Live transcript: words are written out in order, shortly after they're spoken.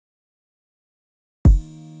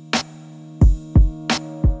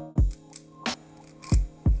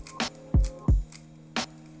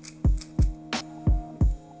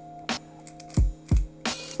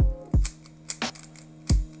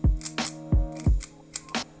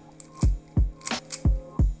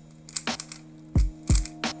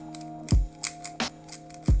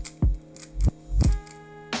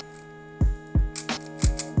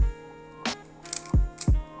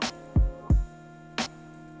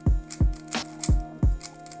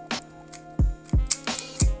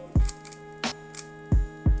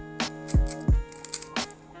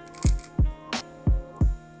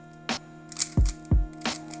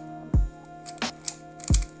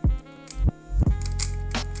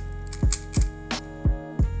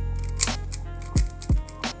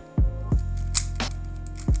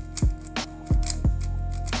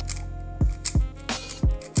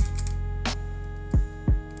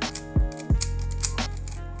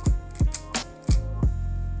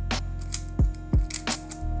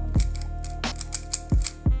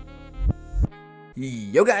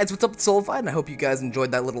Yo guys, what's up, it's Solidified, and I hope you guys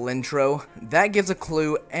enjoyed that little intro. That gives a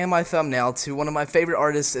clue and my thumbnail to one of my favorite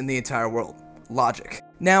artists in the entire world, Logic.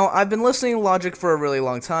 Now, I've been listening to Logic for a really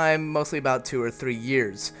long time, mostly about 2 or 3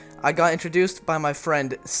 years. I got introduced by my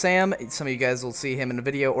friend Sam. Some of you guys will see him in a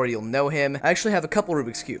video or you'll know him. I actually have a couple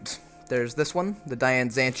Rubik's Cubes. There's this one, the Diane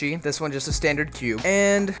Zanchi, this one just a standard cube,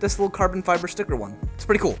 and this little carbon fiber sticker one. It's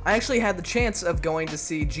pretty cool. I actually had the chance of going to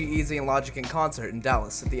see G-Eazy and Logic in concert in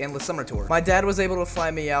Dallas at the Endless Summer Tour. My dad was able to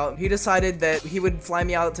fly me out. He decided that he would fly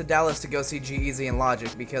me out to Dallas to go see G-Eazy and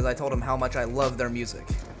Logic because I told him how much I love their music.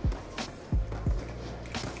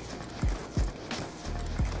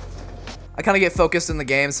 I kind of get focused in the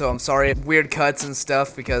game, so I'm sorry. Weird cuts and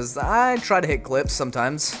stuff because I try to hit clips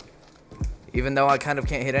sometimes. Even though I kind of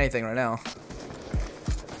can't hit anything right now.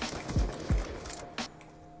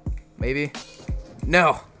 Maybe?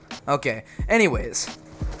 No! Okay. Anyways.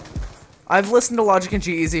 I've listened to Logic and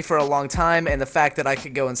G-Eazy for a long time, and the fact that I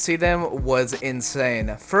could go and see them was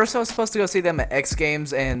insane. First, I was supposed to go see them at X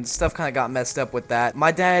Games, and stuff kind of got messed up with that.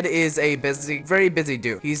 My dad is a very busy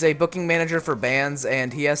dude. He's a booking manager for bands,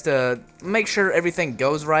 and he has to make sure everything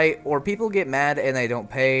goes right, or people get mad and they don't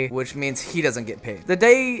pay, which means he doesn't get paid. The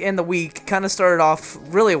day and the week kind of started off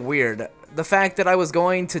really weird. The fact that I was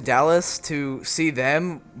going to Dallas to see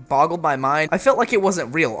them boggled my mind. I felt like it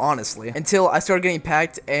wasn't real, honestly, until I started getting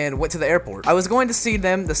packed and went to the airport. I was going to see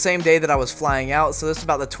them the same day that I was flying out, so this is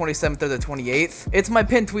about the 27th or the 28th. It's my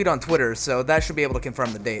pinned tweet on Twitter, so that should be able to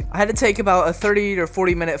confirm the date. I had to take about a 30 or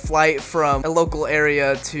 40 minute flight from a local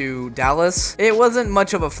area to Dallas. It wasn't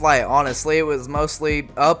much of a flight, honestly. It was mostly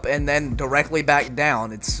up and then directly back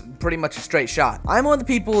down. It's pretty much a straight shot. I'm one of the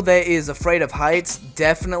people that is afraid of heights,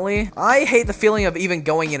 definitely. I hate the feeling of even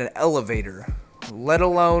going in an elevator, let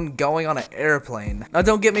alone going on an airplane. Now,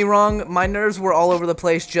 don't get me wrong, my nerves were all over the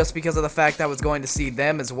place just because of the fact I was going to see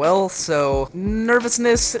them as well, so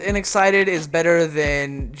nervousness and excited is better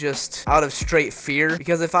than just out of straight fear,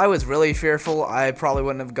 because if I was really fearful, I probably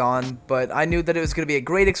wouldn't have gone, but I knew that it was going to be a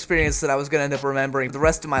great experience that I was going to end up remembering the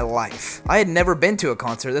rest of my life. I had never been to a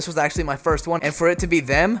concert. This was actually my first one, and for it to be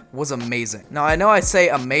them was amazing. Now, I know I say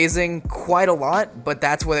amazing quite a lot, but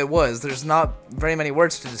that's what it was. There's not very many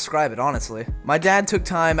words to describe it, honestly. My dad took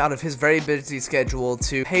time out of his very busy schedule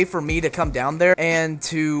to pay for me to come down there and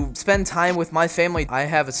to spend time with my family. I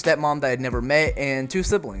have a stepmom that I'd never met and 2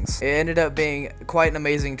 siblings. It ended up being quite an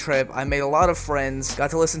amazing trip. I made a lot of friends, got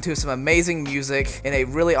to listen to some amazing music in a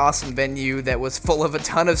really awesome venue that was full of a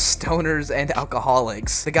ton of stoners and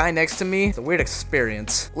alcoholics. The guy next to me, it's a weird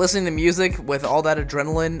experience. Listening to music with all that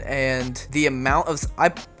adrenaline and the amount of... I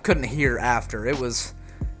couldn't hear after. It was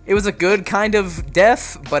a good kind of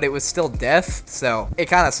death, but it was still death, so it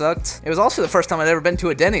kind of sucked. It was also the first time I'd ever been to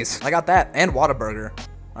a Denny's. I got that, and Whataburger.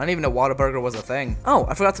 I didn't even know Whataburger was a thing. Oh,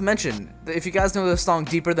 I forgot to mention, if you guys know the song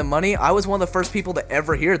Deeper Than Money, I was one of the first people to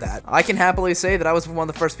ever hear that. I can happily say that I was one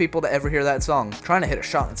of the first people to ever hear that song. I'm trying to hit a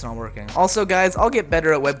shot, it's not working. Also, guys, I'll get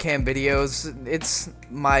better at webcam videos. It's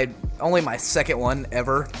only my second one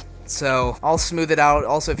ever, so I'll smooth it out.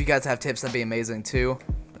 Also, if you guys have tips, that'd be amazing too.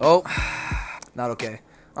 Oh, not okay.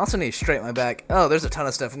 I also need to straighten my back. Oh, there's a ton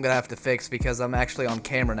of stuff I'm gonna have to fix because I'm actually on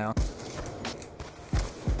camera now.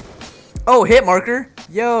 Oh, hit marker?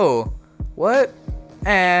 Yo, what?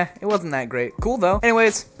 It wasn't that great. Cool though.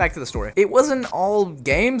 Anyways, back to the story. It wasn't all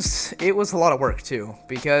games, it was a lot of work too,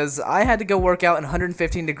 because I had to go work out in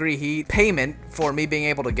 115-degree heat. Payment for me being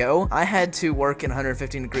able to go, I had to work in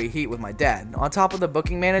 115-degree heat with my dad. On top of the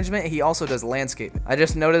booking management, he also does landscaping. I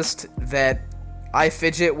just noticed that I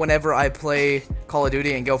fidget whenever I play Call of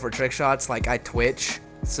Duty and go for trick shots, like I twitch,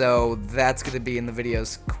 so that's going to be in the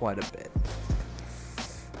videos quite a bit.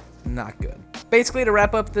 Not good. Basically, to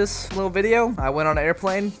wrap up this little video, I went on an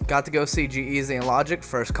airplane, got to go see G-Eazy and Logic,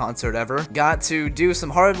 first concert ever. Got to do some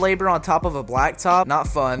hard labor on top of a blacktop, not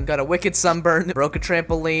fun. Got a wicked sunburn, broke a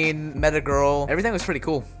trampoline, met a girl. Everything was pretty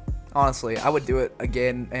cool. Honestly, I would do it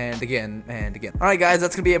again and again and again. Alright guys,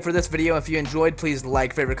 that's gonna be it for this video. If you enjoyed, please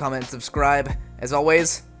like, favorite, comment, and subscribe. As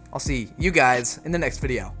always, I'll see you guys in the next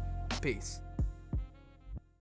video. Peace.